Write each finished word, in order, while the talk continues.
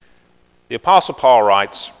The Apostle Paul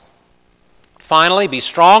writes, "Finally, be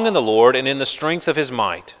strong in the Lord and in the strength of His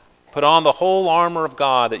might. Put on the whole armor of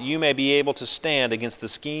God, that you may be able to stand against the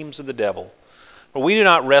schemes of the devil. For we do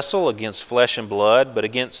not wrestle against flesh and blood, but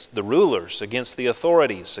against the rulers, against the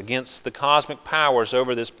authorities, against the cosmic powers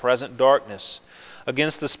over this present darkness,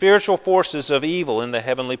 against the spiritual forces of evil in the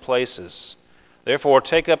heavenly places. Therefore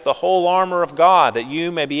take up the whole armor of God, that you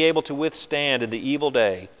may be able to withstand in the evil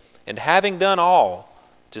day, and having done all,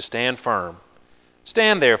 to stand firm.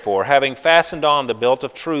 Stand therefore, having fastened on the belt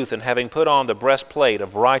of truth, and having put on the breastplate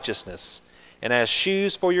of righteousness, and as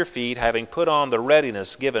shoes for your feet, having put on the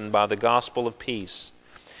readiness given by the gospel of peace.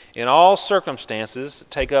 In all circumstances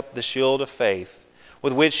take up the shield of faith,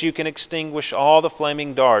 with which you can extinguish all the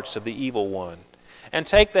flaming darts of the evil one, and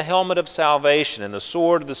take the helmet of salvation and the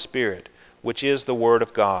sword of the Spirit, which is the word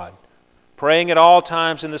of God, praying at all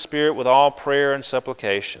times in the Spirit with all prayer and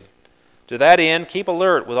supplication. To that end, keep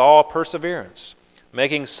alert with all perseverance,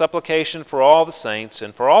 making supplication for all the saints,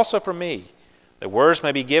 and also for me, that words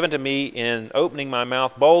may be given to me in opening my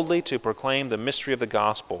mouth boldly to proclaim the mystery of the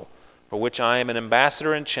gospel, for which I am an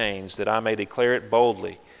ambassador in chains, that I may declare it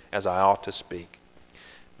boldly as I ought to speak."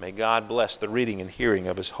 May God bless the reading and hearing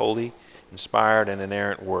of His holy, inspired, and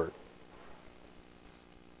inerrant word.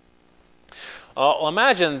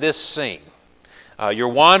 Imagine this scene. You're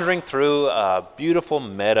wandering through a beautiful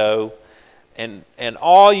meadow, and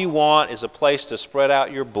all you want is a place to spread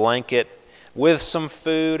out your blanket with some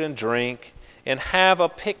food and drink and have a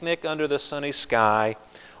picnic under the sunny sky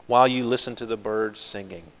while you listen to the birds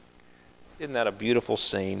singing. Isn't that a beautiful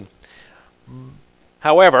scene?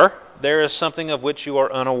 However, there is something of which you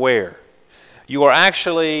are unaware. You are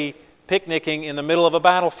actually picnicking in the middle of a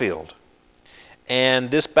battlefield,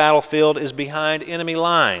 and this battlefield is behind enemy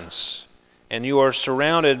lines, and you are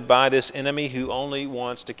surrounded by this enemy who only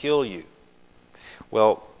wants to kill you.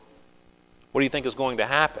 Well, what do you think is going to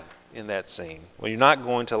happen in that scene? Well, you're not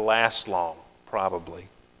going to last long, probably.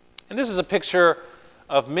 And this is a picture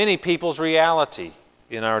of many people's reality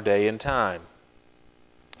in our day and time.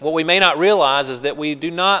 What we may not realize is that we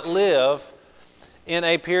do not live in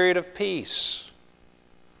a period of peace.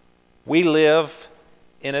 We live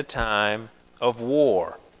in a time of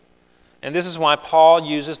war. And this is why Paul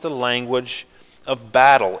uses the language of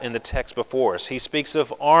battle in the text before us. He speaks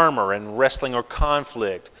of armor and wrestling or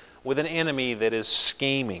conflict with an enemy that is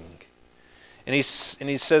scheming. And he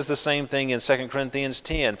says the same thing in 2 Corinthians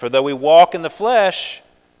 10. "For though we walk in the flesh,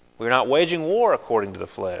 we're not waging war according to the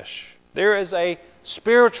flesh." There is a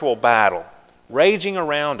spiritual battle raging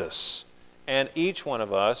around us, and each one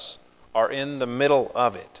of us are in the middle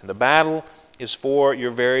of it. The battle is for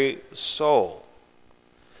your very soul.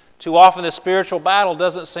 Too often the spiritual battle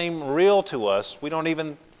doesn't seem real to us. We don't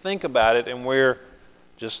even think about it, and we're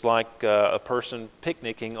just like a person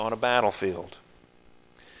picnicking on a battlefield.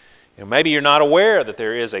 Maybe you're not aware that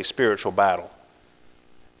there is a spiritual battle.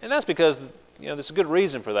 And that's because there's a good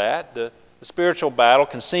reason for that. The spiritual battle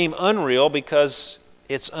can seem unreal because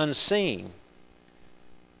it's unseen.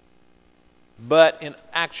 But in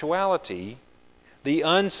actuality, the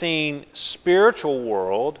unseen spiritual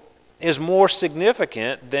world is more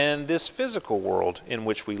significant than this physical world in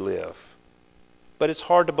which we live. But it's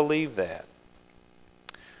hard to believe that.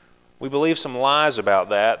 We believe some lies about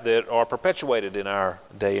that are perpetuated in our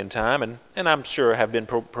day and time, and I'm sure have been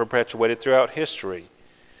perpetuated throughout history.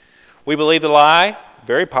 We believe the lie,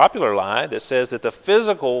 very popular lie, that says that the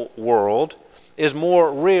physical world is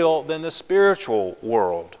more real than the spiritual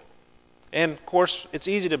world. And of course, it's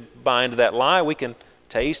easy to buy into that lie. We can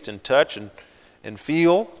taste and touch and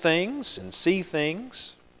feel things and see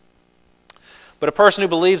things. But a person who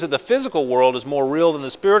believes that the physical world is more real than the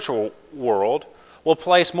spiritual world will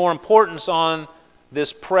place more importance on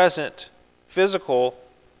this present physical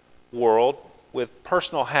world with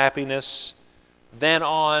personal happiness than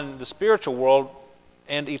on the spiritual world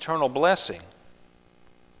and eternal blessing.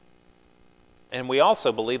 And we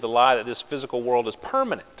also believe the lie that this physical world is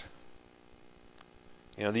permanent.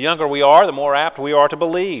 The younger we are, the more apt we are to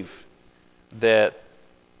believe that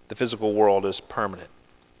the physical world is permanent.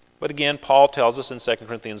 But again, Paul tells us in 2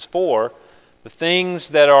 Corinthians 4, the things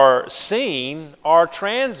that are seen are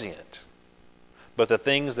transient, but the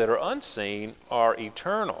things that are unseen are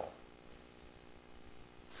eternal.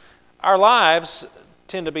 Our lives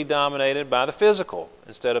tend to be dominated by the physical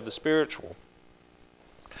instead of the spiritual.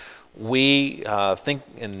 We think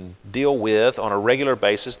and deal with, on a regular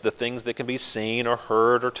basis, the things that can be seen or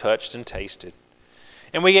heard or touched and tasted.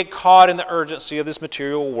 And we get caught in the urgency of this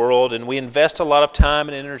material world, and we invest a lot of time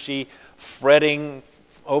and energy fretting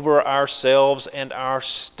over ourselves and our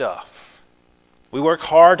stuff. We work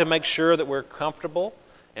hard to make sure that we're comfortable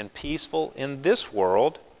and peaceful in this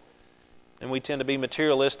world. And we tend to be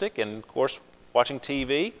materialistic, and of course, watching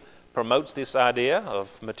TV promotes this idea of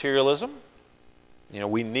materialism.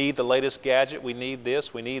 We need the latest gadget, we need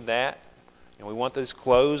this, we need that. We want these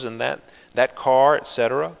clothes and that car,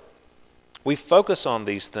 etc. We focus on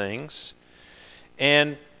these things,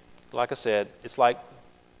 and like I said, it's like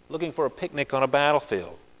looking for a picnic on a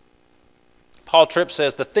battlefield. Paul Tripp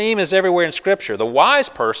says the theme is everywhere in Scripture. The wise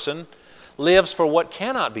person lives for what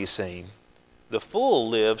cannot be seen. The fool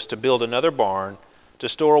lives to build another barn, to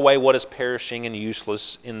store away what is perishing and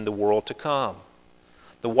useless in the world to come.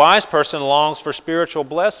 The wise person longs for spiritual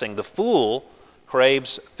blessing. The fool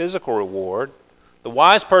craves physical reward. The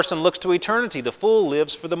wise person looks to eternity. The fool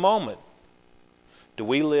lives for the moment. Do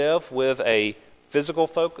we live with a physical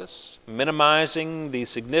focus, minimizing the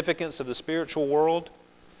significance of the spiritual world?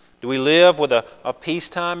 Do we live with a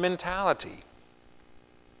peacetime mentality?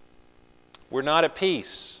 We're not at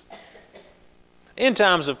peace. In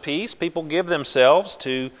times of peace, people give themselves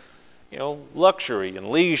to, luxury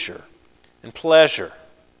and leisure and pleasure.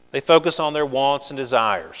 They focus on their wants and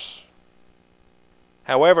desires.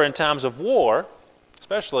 However, in times of war,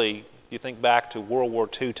 especially if you think back to World War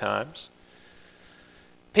II times,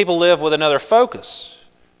 people live with another focus.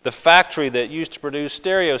 The factory that used to produce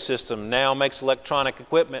stereo system now makes electronic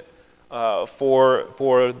equipment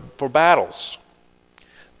for battles.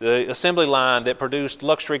 The assembly line that produced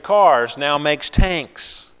luxury cars now makes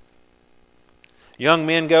tanks. Young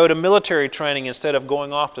men go to military training instead of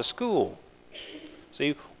going off to school.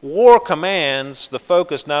 See, war commands the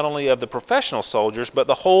focus not only of the professional soldiers, but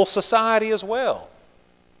the whole society as well.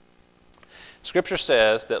 Scripture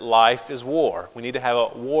says that life is war. We need to have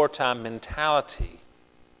a wartime mentality,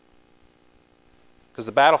 because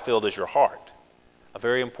the battlefield is your heart, a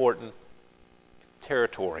very important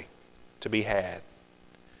territory to be had.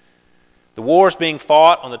 The war is being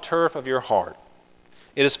fought on the turf of your heart.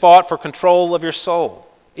 It is fought for control of your soul.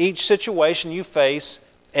 Each situation you face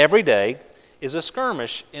every day is a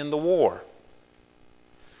skirmish in the war.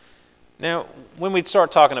 Now, when we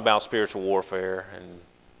start talking about spiritual warfare and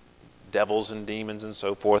devils and demons and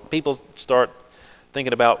so forth, people start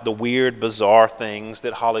thinking about the weird, bizarre things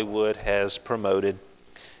that Hollywood has promoted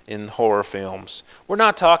in horror films. We're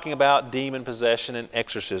not talking about demon possession and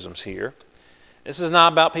exorcisms here. This is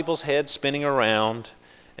not about people's heads spinning around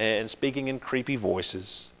and speaking in creepy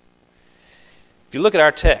voices. If you look at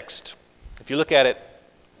our text, if you look at it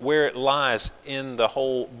where it lies in the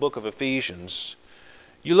whole book of Ephesians,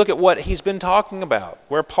 you look at what he's been talking about,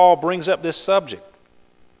 where Paul brings up this subject.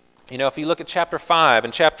 If you look at chapter 5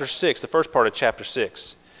 and chapter 6, the first part of chapter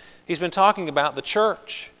 6, he's been talking about the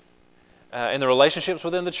church and the relationships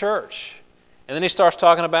within the church. And then he starts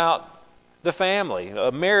talking about the family,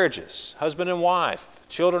 marriages, husband and wife,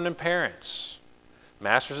 children and parents,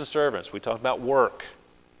 masters and servants. We talked about work.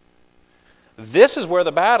 This is where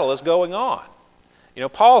the battle is going on.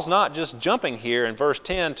 Paul's not just jumping here in verse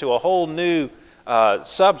 10 to a whole new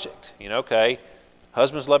subject.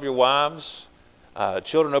 Husbands, love your wives.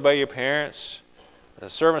 Children, obey your parents.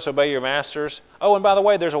 Servants, obey your masters. Oh, and by the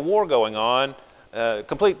way, there's a war going on.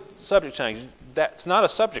 Complete subject change. That's not a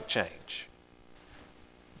subject change.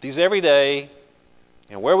 These everyday,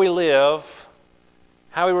 where we live,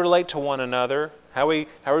 how we relate to one another, how we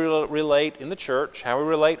relate in the church, how we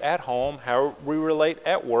relate at home, how we relate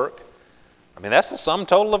at work. That's the sum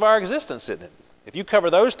total of our existence, isn't it? If you cover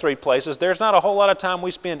those three places, there's not a whole lot of time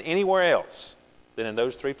we spend anywhere else than in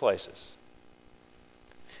those three places.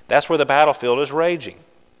 That's where the battlefield is raging.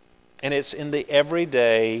 And it's in the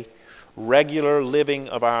everyday, regular living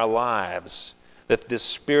of our lives that this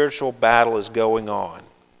spiritual battle is going on.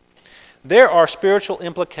 There are spiritual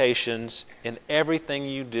implications in everything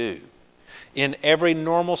you do, in every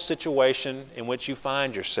normal situation in which you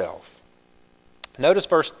find yourself. Notice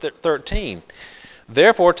verse 13.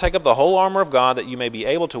 Therefore, take up the whole armor of God that you may be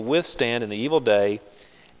able to withstand in the evil day,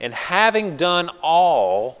 and having done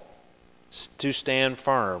all, to stand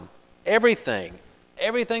firm. Everything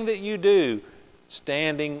that you do,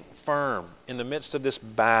 standing firm in the midst of this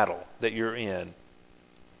battle that you're in.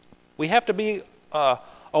 We have to be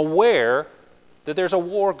aware that there's a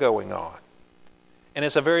war going on. And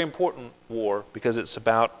it's a very important war because it's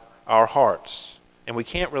about our hearts. And we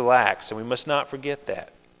can't relax, and we must not forget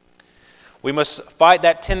that. We must fight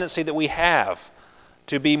that tendency that we have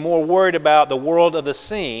to be more worried about the world of the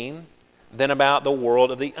seen than about the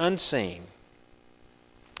world of the unseen.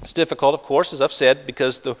 It's difficult, of course, as I've said,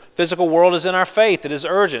 because the physical world is in our faith. It is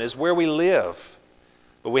urgent. It's where we live.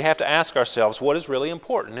 But we have to ask ourselves, what is really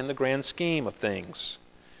important in the grand scheme of things?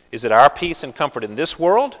 Is it our peace and comfort in this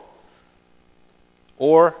world?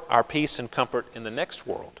 or our peace and comfort in the next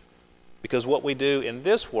world. Because what we do in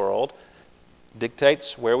this world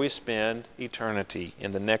dictates where we spend eternity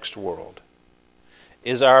in the next world.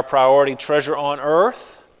 Is our priority treasure on earth,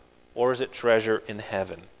 or is it treasure in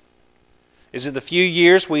heaven? Is it the few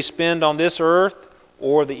years we spend on this earth,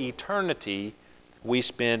 or the eternity we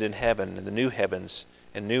spend in heaven, in the new heavens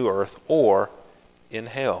and new earth, or in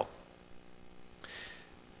hell?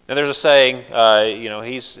 Now there's a saying,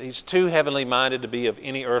 he's too heavenly minded to be of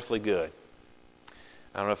any earthly good.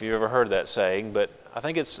 I don't know if you've ever heard that saying, but I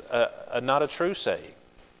think it's not a true saying.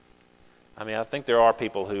 I mean, I think there are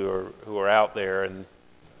people who are out there and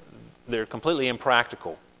they're completely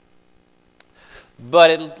impractical. But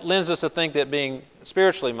it lends us to think that being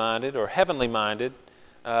spiritually minded or heavenly minded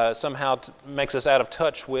somehow makes us out of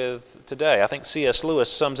touch with today. I think C.S.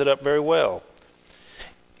 Lewis sums it up very well.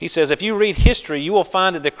 He says, if you read history, you will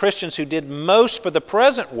find that the Christians who did most for the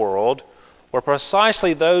present world were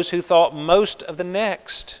precisely those who thought most of the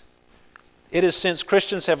next. It is since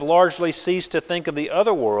Christians have largely ceased to think of the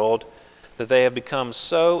other world that they have become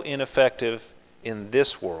so ineffective in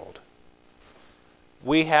this world.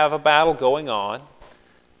 We have a battle going on,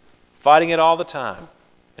 fighting it all the time,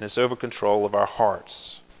 and it's over control of our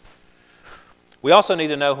hearts. We also need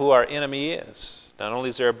to know who our enemy is. Not only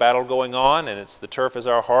is there a battle going on, and the turf is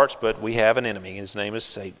our hearts, but we have an enemy. His name is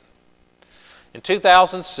Satan. In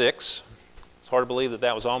 2006, it's hard to believe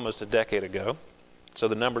that was almost a decade ago, so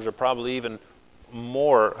the numbers are probably even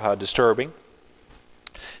more disturbing.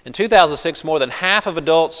 In 2006, more than half of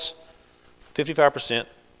adults, 55%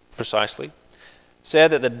 precisely,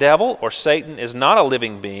 said that the devil or Satan is not a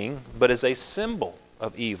living being, but is a symbol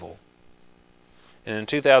of evil. And in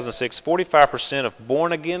 2006, 45% of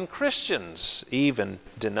born-again Christians even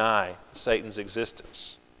deny Satan's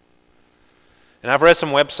existence. And I've read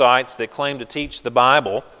some websites that claim to teach the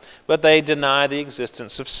Bible, but they deny the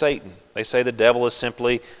existence of Satan. They say the devil is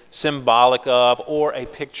simply symbolic of or a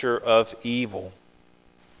picture of evil.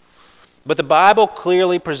 But the Bible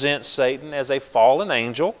clearly presents Satan as a fallen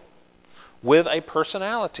angel with a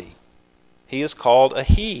personality. He is called a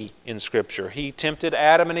he in Scripture. He tempted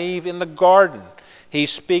Adam and Eve in the garden. He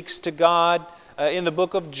speaks to God in the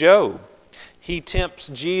book of Job. He tempts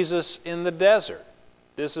Jesus in the desert.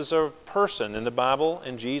 This is a person in the Bible,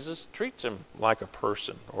 and Jesus treats him like a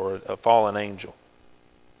person or a fallen angel.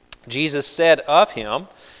 Jesus said of him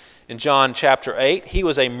in John chapter 8, he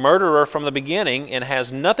was a murderer from the beginning and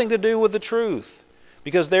has nothing to do with the truth,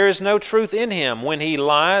 because there is no truth in him. When he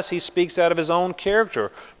lies, he speaks out of his own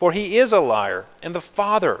character, for he is a liar and the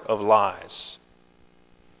father of lies.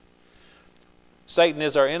 Satan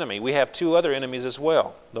is our enemy. We have two other enemies as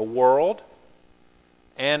well, the world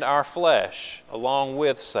and our flesh, along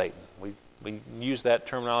with Satan. We use that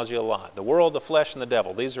terminology a lot. The world, the flesh, and the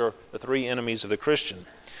devil. These are the three enemies of the Christian.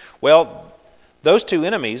 Well, those two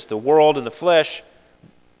enemies, the world and the flesh,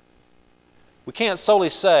 we can't solely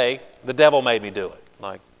say, the devil made me do it,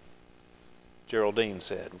 like Geraldine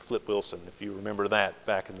said, Flip Wilson, if you remember that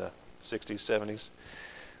back in the 60s, 70s.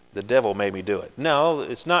 The devil made me do it. No,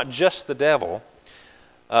 it's not just the devil.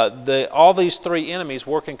 All these three enemies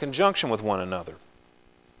work in conjunction with one another.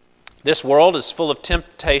 This world is full of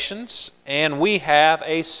temptations, and we have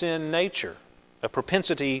a sin nature, a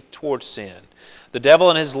propensity towards sin. The devil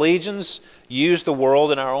and his legions use the world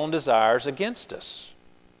and our own desires against us.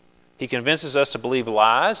 He convinces us to believe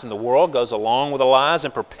lies, and the world goes along with the lies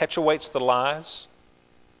and perpetuates the lies.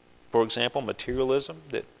 For example, materialism,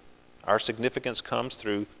 that our significance comes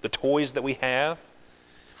through the toys that we have.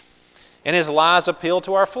 And his lies appeal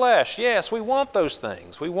to our flesh. Yes, we want those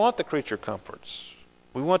things. We want the creature comforts.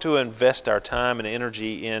 We want to invest our time and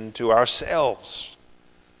energy into ourselves.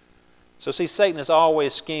 So see, Satan is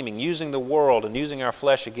always scheming, using the world and using our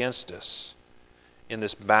flesh against us in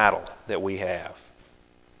this battle that we have.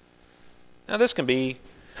 Now this can be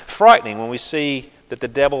frightening when we see that the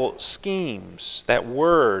devil schemes. That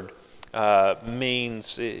word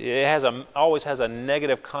means, always has a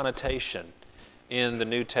negative connotation in the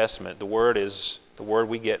New Testament. The word is the word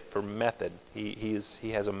we get for method.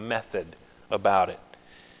 He has a method about it.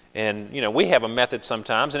 And, we have a method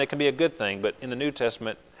sometimes, and it can be a good thing, but in the New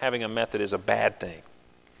Testament, having a method is a bad thing.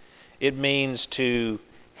 It means to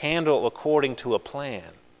handle according to a plan,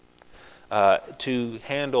 to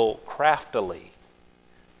handle craftily,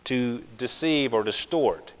 to deceive or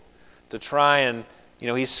distort, to try and,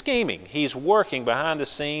 he's scheming. He's working behind the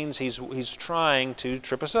scenes. He's trying to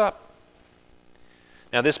trip us up.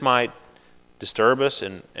 Now, this might disturb us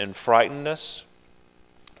and frighten us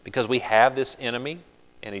because we have this enemy,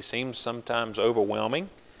 and he seems sometimes overwhelming,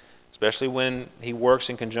 especially when he works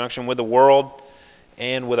in conjunction with the world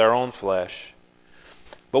and with our own flesh.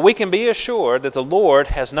 But we can be assured that the Lord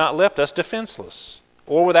has not left us defenseless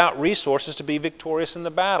or without resources to be victorious in the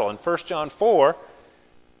battle. In 1 John 4,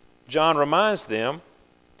 John reminds them,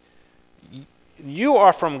 you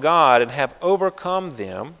are from God and have overcome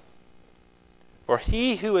them, for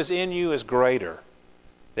he who is in you is greater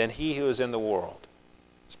than he who is in the world.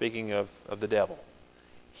 Speaking of the devil.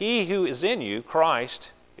 He who is in you, Christ,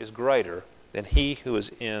 is greater than he who is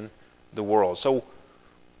in the world. So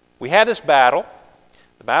we have this battle.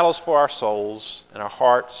 The battle is for our souls and our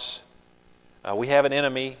hearts. We have an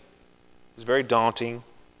enemy who's very daunting,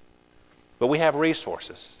 but we have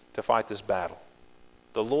resources to fight this battle.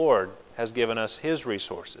 The Lord has given us His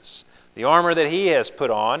resources. The armor that He has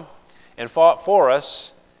put on and fought for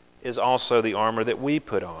us is also the armor that we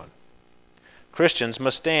put on. Christians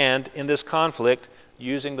must stand in this conflict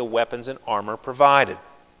using the weapons and armor provided.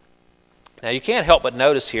 Now you can't help but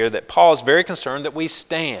notice here that Paul is very concerned that we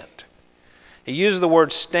stand. He uses the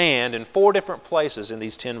word stand in 4 different places in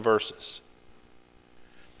these 10 verses.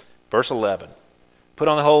 Verse 11, put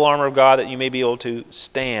on the whole armor of God that you may be able to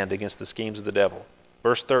stand against the schemes of the devil.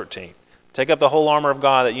 Verse 13, take up the whole armor of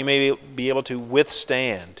God that you may be able to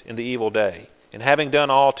withstand in the evil day. And having done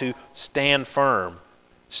all, to stand firm.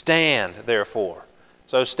 Stand, therefore.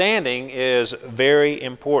 So standing is very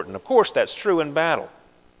important. Of course, that's true in battle.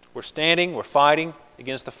 We're standing, we're fighting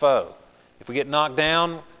against the foe. If we get knocked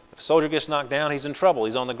down, if a soldier gets knocked down, he's in trouble.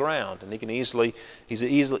 He's on the ground, and he's an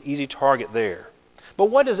easy target there. But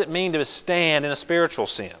what does it mean to stand in a spiritual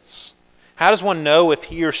sense? How does one know if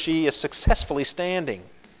he or she is successfully standing?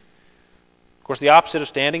 Of course, the opposite of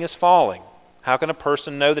standing is falling. How can a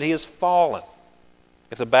person know that he has fallen?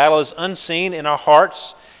 If the battle is unseen in our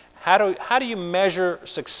hearts, how do you measure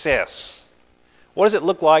success? What does it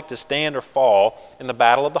look like to stand or fall in the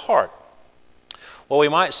battle of the heart? Well, we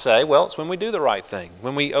might say, well, it's when we do the right thing,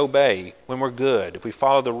 when we obey, when we're good, if we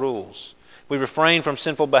follow the rules. If we refrain from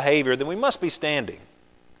sinful behavior, then we must be standing.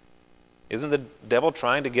 Isn't the devil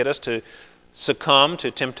trying to get us to succumb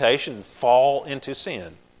to temptation and fall into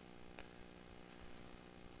sin?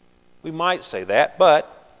 We might say that, but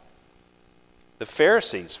the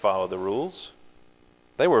Pharisees followed the rules.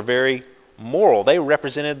 They were very moral. They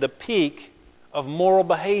represented the peak of moral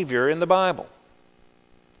behavior in the Bible.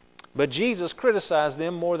 But Jesus criticized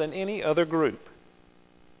them more than any other group.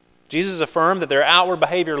 Jesus affirmed that their outward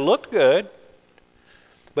behavior looked good,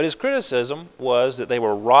 but his criticism was that they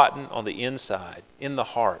were rotten on the inside, in the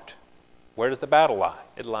heart. Where does the battle lie?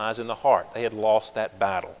 It lies in the heart. They had lost that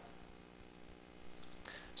battle.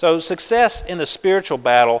 So success in the spiritual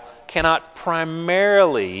battle cannot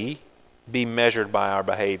primarily be measured by our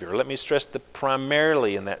behavior. Let me stress the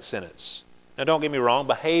primarily in that sentence. Now don't get me wrong,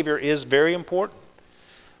 behavior is very important.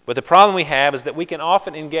 But the problem we have is that we can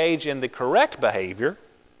often engage in the correct behavior,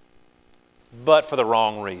 but for the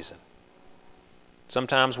wrong reason.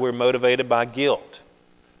 Sometimes we're motivated by guilt.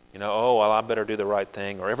 Oh, well, I better do the right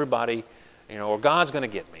thing, or everybody, or God's going to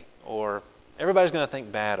get me, or everybody's going to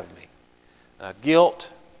think bad of me. Guilt,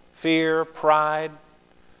 fear, pride.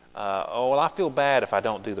 Oh, well, I feel bad if I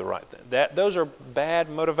don't do the right thing. Those are bad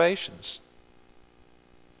motivations.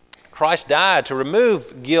 Christ died to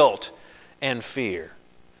remove guilt and fear.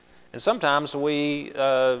 And sometimes we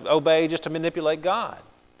obey just to manipulate God.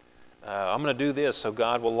 I'm going to do this so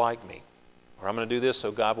God will like me. Or I'm going to do this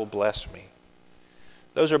so God will bless me.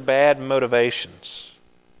 Those are bad motivations.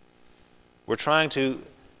 We're trying to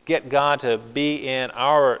get God to be in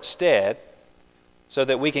our stead so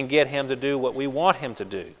that we can get Him to do what we want Him to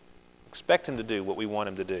do. Expect Him to do what we want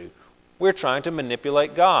Him to do. We're trying to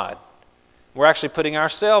manipulate God. We're actually putting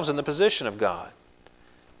ourselves in the position of God.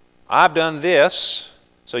 I've done this,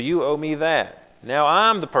 so you owe me that. Now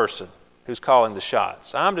I'm the person who's calling the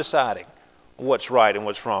shots. I'm deciding what's right and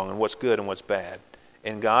what's wrong and what's good and what's bad.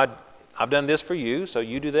 And God, I've done this for you, so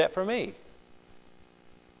you do that for me.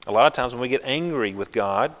 A lot of times when we get angry with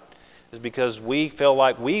God, it's because we feel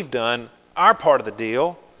like we've done our part of the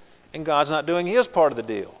deal and God's not doing His part of the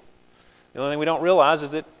deal. The only thing we don't realize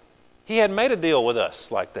is that He hadn't made a deal with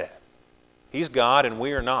us like that. He's God and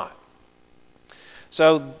we are not.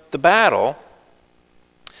 So the battle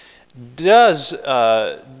does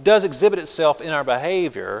exhibit itself in our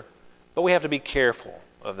behavior, but we have to be careful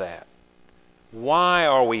of that. Why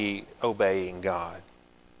are we obeying God?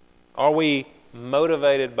 Are we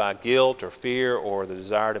motivated by guilt or fear or the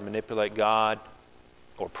desire to manipulate God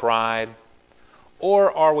or pride?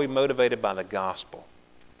 Or are we motivated by the gospel?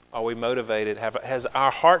 Are we motivated? Has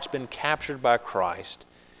our hearts been captured by Christ?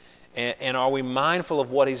 And are we mindful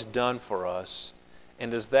of what He's done for us?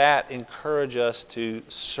 And does that encourage us to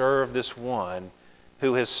serve this one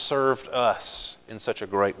who has served us in such a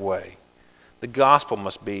great way? The gospel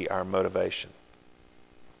must be our motivation.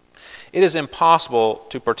 It is impossible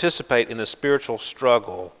to participate in the spiritual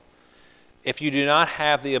struggle if you do not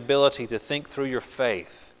have the ability to think through your faith,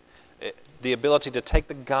 the ability to take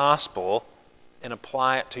the gospel and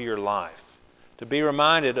apply it to your life, to be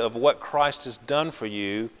reminded of what Christ has done for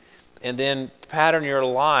you, and then pattern your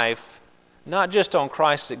life not just on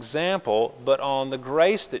Christ's example, but on the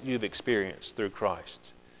grace that you've experienced through Christ.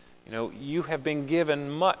 You know, you have been given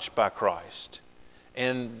much by Christ,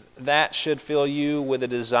 and that should fill you with a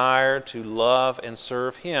desire to love and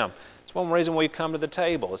serve Him. It's one reason we come to the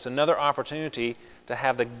table. It's another opportunity to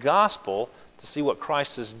have the gospel, to see what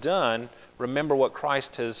Christ has done, remember what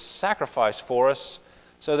Christ has sacrificed for us,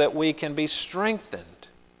 so that we can be strengthened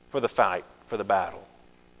for the fight, for the battle.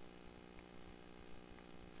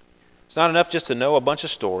 It's not enough just to know a bunch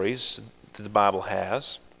of stories that the Bible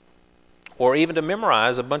has, or even to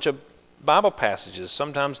memorize a bunch of Bible passages.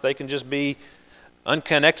 Sometimes they can just be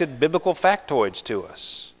unconnected biblical factoids to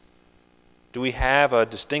us. Do we have a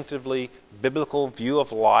distinctively biblical view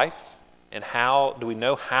of life? And how do we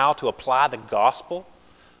know how to apply the gospel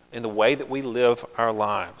in the way that we live our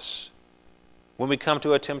lives? When we come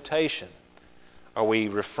to a temptation, are we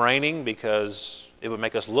refraining because it would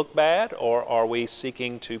make us look bad, or are we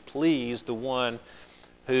seeking to please the one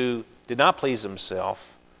who did not please himself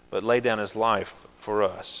but laid down his life for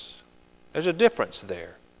us? There's a difference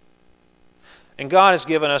there. And God has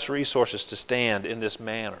given us resources to stand in this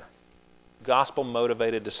manner.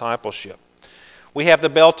 Gospel-motivated discipleship. We have the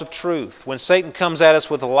belt of truth. When Satan comes at us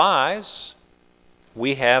with lies,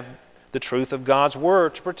 we have the truth of God's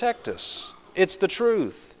Word to protect us. It's the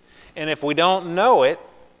truth. And if we don't know it,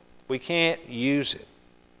 we can't use it.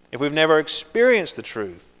 If we've never experienced the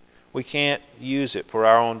truth, we can't use it for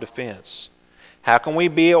our own defense. How can we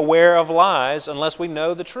be aware of lies unless we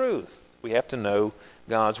know the truth? We have to know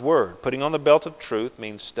God's Word. Putting on the belt of truth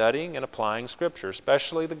means studying and applying Scripture,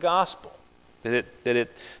 especially the gospel that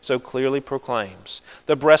it so clearly proclaims.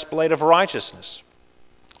 The breastplate of righteousness.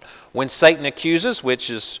 When Satan accuses,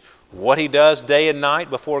 which is what he does day and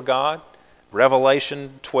night before God,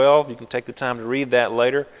 Revelation 12, you can take the time to read that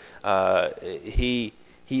later. He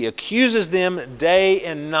accuses them day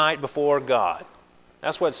and night before God.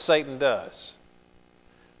 That's what Satan does,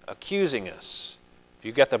 accusing us. If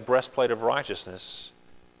you've got the breastplate of righteousness,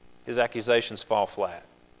 his accusations fall flat.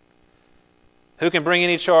 Who can bring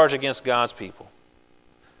any charge against God's people?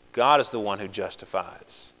 God is the one who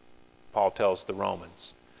justifies, Paul tells the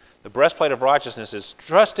Romans. The breastplate of righteousness is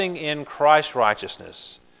trusting in Christ's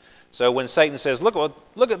righteousness. So when Satan says, look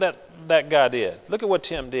at that guy did. Look at what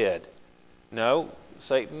Tim did. No,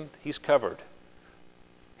 Satan, he's covered.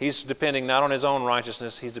 He's depending not on his own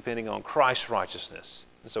righteousness, he's depending on Christ's righteousness.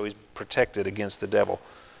 And so he's protected against the devil.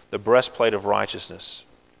 The breastplate of righteousness.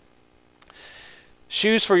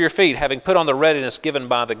 Shoes for your feet, having put on the readiness given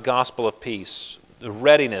by the gospel of peace. The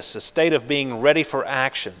readiness, a state of being ready for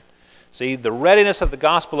action. See, the readiness of the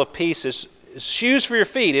gospel of peace is shoes for your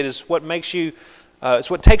feet. It is what makes you, it's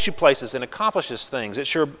what takes you places and accomplishes things.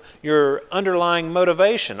 It's your underlying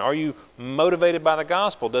motivation. Are you motivated by the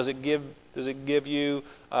gospel? Does it give you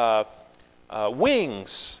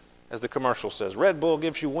wings, as the commercial says? Red Bull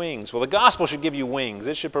gives you wings. Well, the gospel should give you wings.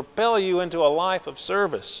 It should propel you into a life of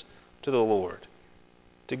service to the Lord,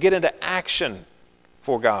 to get into action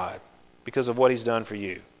for God because of what He's done for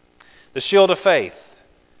you. The shield of faith.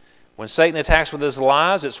 When Satan attacks with his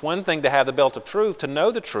lies, it's one thing to have the belt of truth, to know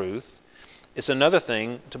the truth. It's another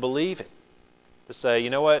thing to believe it. To say, you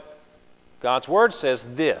know what? God's Word says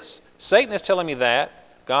this. Satan is telling me that.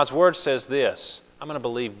 God's Word says this. I'm going to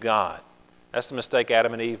believe God. That's the mistake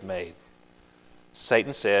Adam and Eve made.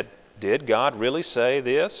 Satan said, did God really say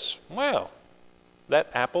this? Well, that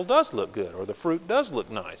apple does look good, or the fruit does look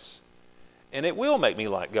nice. And it will make me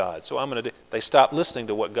like God. So I'm going to do. They stopped listening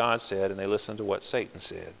to what God said, and they listened to what Satan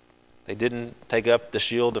said. They didn't take up the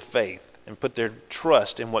shield of faith and put their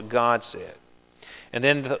trust in what God said. And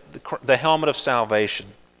then the helmet of salvation.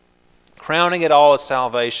 Crowning it all is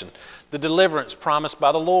salvation. The deliverance promised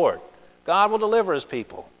by the Lord. God will deliver His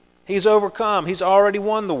people. He's overcome. He's already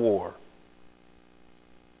won the war.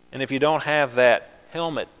 And if you don't have that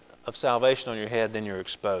helmet of salvation on your head, then you're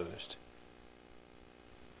exposed.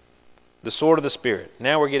 The sword of the Spirit.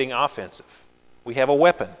 Now we're getting offensive. We have a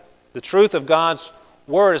weapon. The truth of God's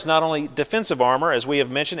Word is not only defensive armor, as we have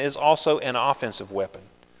mentioned, it is also an offensive weapon.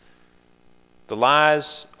 The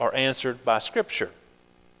lies are answered by Scripture.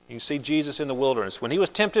 You see Jesus in the wilderness. When He was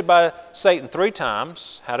tempted by Satan 3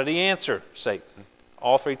 times, how did He answer Satan?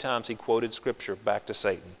 All 3 times He quoted Scripture back to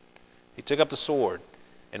Satan. He took up the sword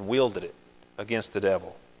and wielded it against the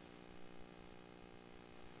devil.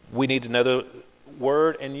 we need to know the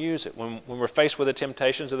Word and use it. When we're faced with the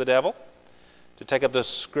temptations of the devil, to take up the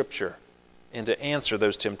Scripture and to answer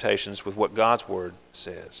those temptations with what God's Word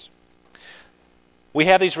says. We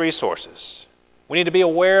have these resources. We need to be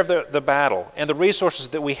aware of the battle and the resources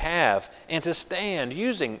that we have and to stand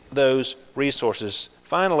using those resources.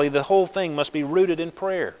 Finally, the whole thing must be rooted in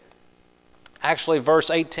prayer. Actually, verse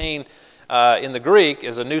 18 in the Greek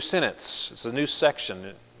is a new sentence. It's a new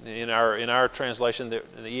section. In our translation,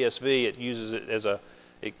 in the ESV, it uses it as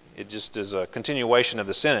it just is a continuation of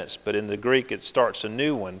the sentence. But in the Greek, it starts a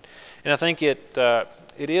new one. And I think it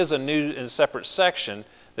is a new and separate section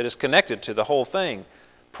that is connected to the whole thing.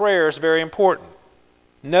 Prayer is very important.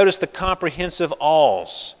 Notice the comprehensive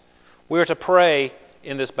alls. We are to pray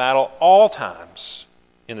in this battle all times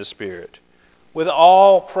in the Spirit, with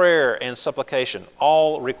all prayer and supplication,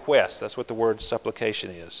 all requests. That's what the word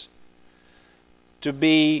supplication is. To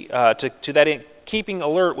be to that end, keeping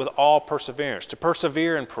alert with all perseverance, to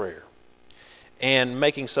persevere in prayer, and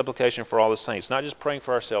making supplication for all the saints. Not just praying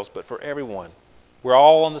for ourselves, but for everyone. We're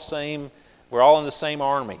all in the same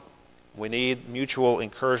army. We need mutual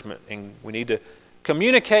encouragement, and we need to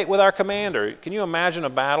communicate with our commander. Can you imagine a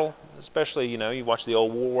battle? Especially, you watch the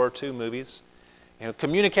old World War II movies.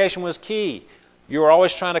 Communication was key. You were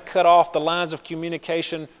always trying to cut off the lines of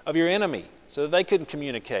communication of your enemy so that they couldn't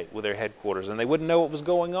communicate with their headquarters and they wouldn't know what was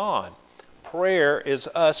going on. Prayer is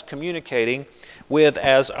us communicating with,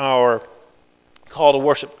 as our call to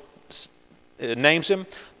worship names him,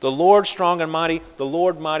 the Lord strong and mighty, the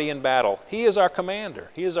Lord mighty in battle. He is our commander.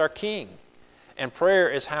 He is our king. And prayer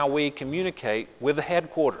is how we communicate with the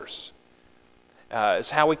headquarters.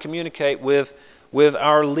 It's how we communicate with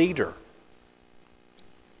our leader.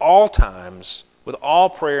 All times, with all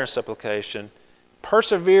prayer and supplication,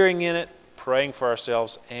 persevering in it, praying for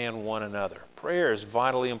ourselves and one another. Prayer is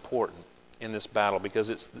vitally important in this battle because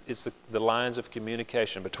it's the lines of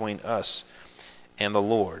communication between us and the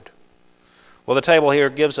Lord. Well, the table here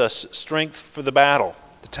gives us strength for the battle.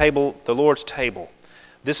 The Lord's table.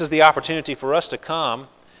 This is the opportunity for us to come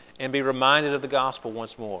and be reminded of the gospel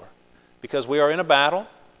once more. Because we are in a battle,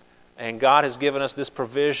 and God has given us this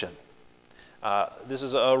provision. This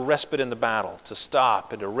is a respite in the battle, to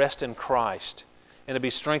stop and to rest in Christ, and to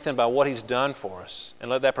be strengthened by what He's done for us,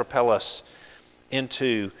 and let that propel us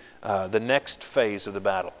into the next phase of the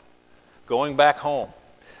battle. Going back home,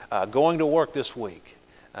 going to work this week,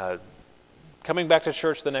 coming back to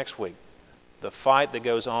church the next week. The fight that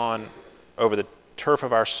goes on over the turf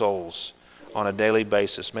of our souls on a daily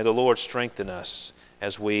basis. May the Lord strengthen us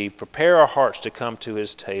as we prepare our hearts to come to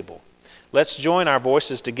His table. Let's join our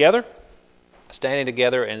voices together, standing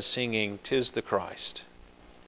together and singing, "'Tis the Christ."